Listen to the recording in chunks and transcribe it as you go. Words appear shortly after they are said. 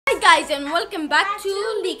guys, and welcome back to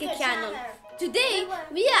Lika channel. Today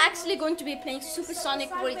we are actually going to be playing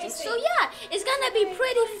Supersonic Racing. So yeah, it's gonna be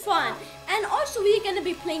pretty fun. And also we're gonna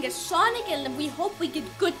be playing a Sonic, and we hope we get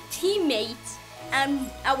good teammates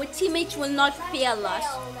and our teammates will not fail us.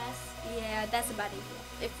 Yeah, that's about it.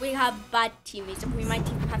 If we have bad teammates, we might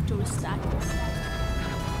have to restart. Wow.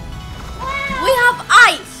 We have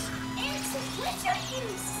ice. It's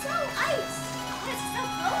literally so ice. It's so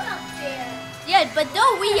cold up there. Yeah, but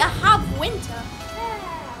though we have winter. Yeah,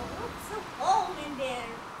 it's so cold in there.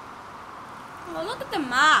 Oh, look at the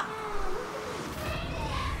map.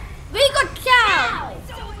 We got cow.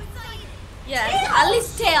 So excited. Yeah, Tails. at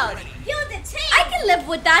least tails. You're the tail. I can live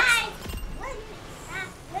with that. Hi. What is that?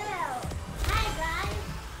 Willow. Hi, guys.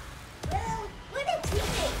 Willow, we're the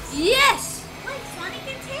teammates. Yes. Like Sonic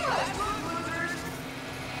and Tails.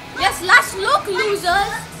 Yes, last look,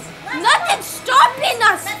 losers. Nothing's stopping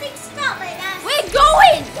us. Nothing's stopping us. We're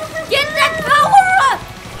going. Get that power up.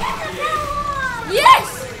 Get the power. Yes.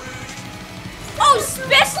 Oh,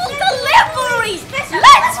 special delivery. Special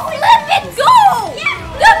Let's delivery. flip it. Go. Yeah.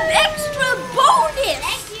 The extra bonus.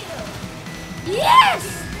 Thank you. Yes.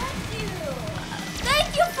 Thank you.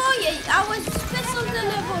 Thank you for our special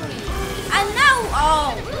delivery. And now,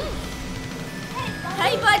 oh.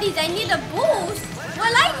 Hey, buddies, I need a boost.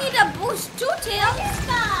 Well, I need a boost too, Tails.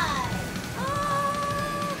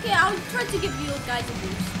 Okay, I'll try to give you guys a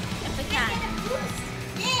boost if I can.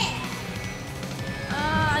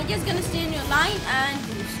 I'm just gonna stay in your line and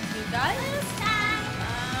boost you guys.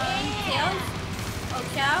 Tails. Oh,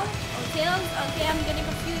 cow. Oh, Tails. Okay, I'm getting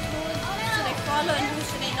confused. Who should I follow and who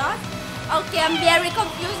should I not? Okay, I'm very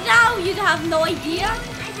confused now. You have no idea.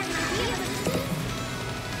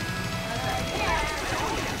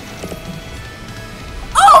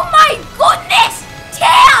 Oh my goodness!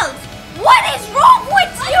 Tails! What is wrong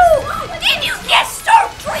with you? Did you get Star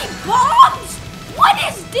 3 bombs? What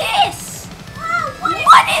is this?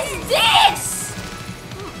 What is this?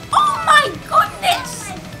 Oh my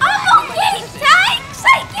goodness! I'm okay, thanks,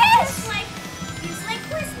 I guess. Feels like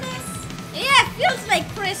Christmas. Yeah, feels like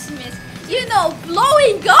Christmas. You know,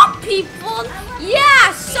 blowing up people.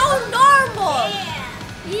 Yeah, so normal.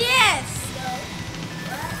 Yes.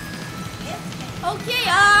 Okay,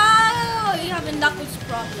 you have a knuckles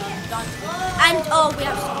problem, don't you? And oh, we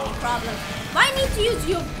have so many problems. Might need to use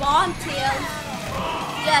your bomb, Tails.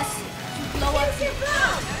 Yes, to blow up.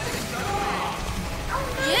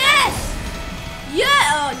 Yes.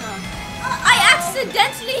 Yeah. Oh no. I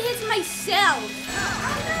accidentally hit myself.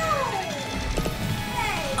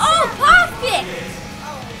 Oh, perfect.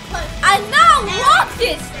 And now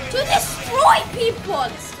rockets to destroy people.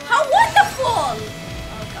 How wonderful.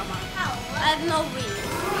 I have no wings.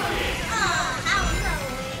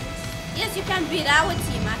 Yes, you can beat our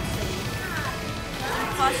team actually.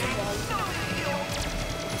 Impossible.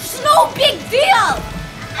 No big deal.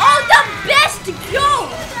 Oh, the best go.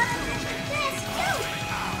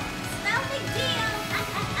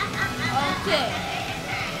 Okay.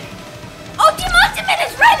 Oh, Team Ultimate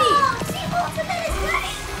is ready.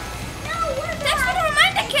 Thanks for the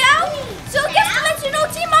reminder, Cal. So just to let you know,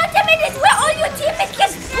 Team Ultimate is where all your teammates get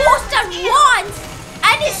boosted at once,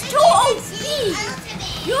 and it's too OP.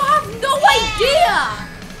 You have no idea.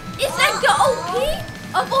 It's like the OP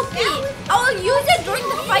of OP. I will use it during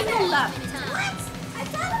the final lap. I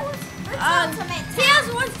thought it was ultimate. Tails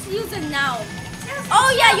wants to use it now. Oh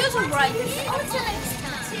yeah, use it right.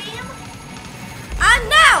 And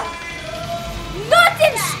now,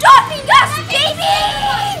 nothing's stopping us, baby.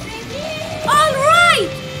 All right,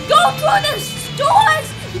 go to the stores,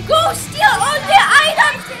 go steal all the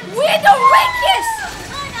items. We're the richest.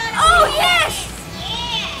 Oh yes.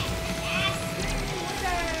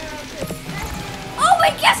 Oh, we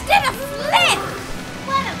just did a flip.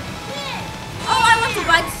 Oh, I want to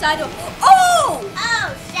buy the saddle. Oh.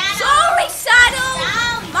 Sorry, saddle.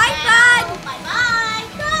 My bad.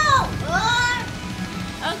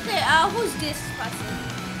 Okay, who's this person?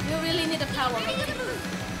 We really need a power.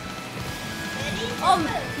 Oh,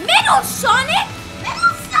 Middle Sonic?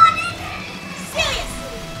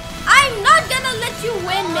 Seriously? I'm not gonna let you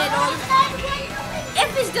win, Middle.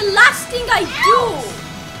 If it's the last thing I do.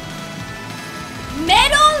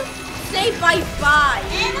 Middle, say bye-bye.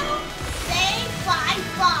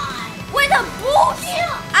 With a boost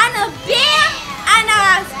and a bear and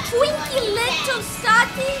a twinky little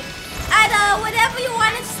Sati and whatever you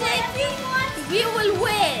want to say, we will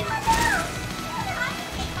win.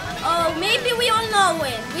 Oh, maybe we will not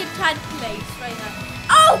win. We're third place right now.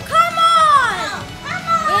 Oh, come on!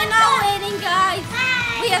 We're not winning, guys.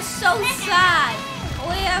 We are so sad.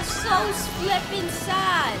 We are so flipping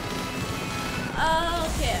sad.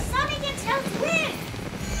 Okay.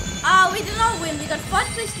 we did not win. We got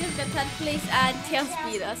 4th place, Tails got 3rd place, and Tails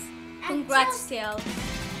beat us. Congrats, Tails.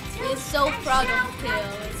 We're so proud of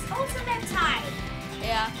Tails. Ultimate tie.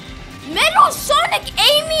 Yeah. Mellow, Sonic,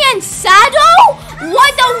 Amy, and Shadow?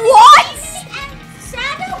 What the what? Amy and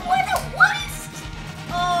Shadow were the worst.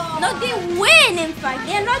 Oh. No, they win, in fact.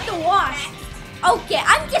 They're not the worst. Okay,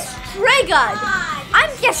 I'm just triggered.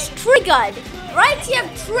 I'm just triggered. Right here, I'm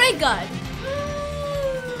triggered.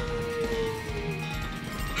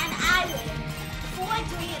 And I win.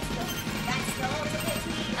 4-3 is the that's the ultimate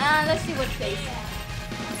team. Let's see what place.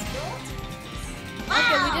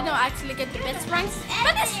 Okay, we did not actually get the best ranks,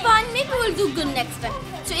 but it's fine. Maybe we'll do good next time.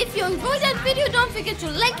 So if you enjoyed that video, don't forget to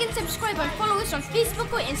like and subscribe and follow us on Facebook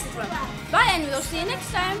or Instagram. Bye, and we'll see you next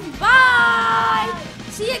time. Bye.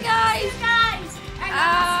 See you guys.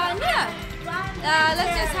 Yeah.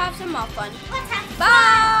 Let's just have some more fun.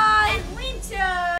 Bye. Winter.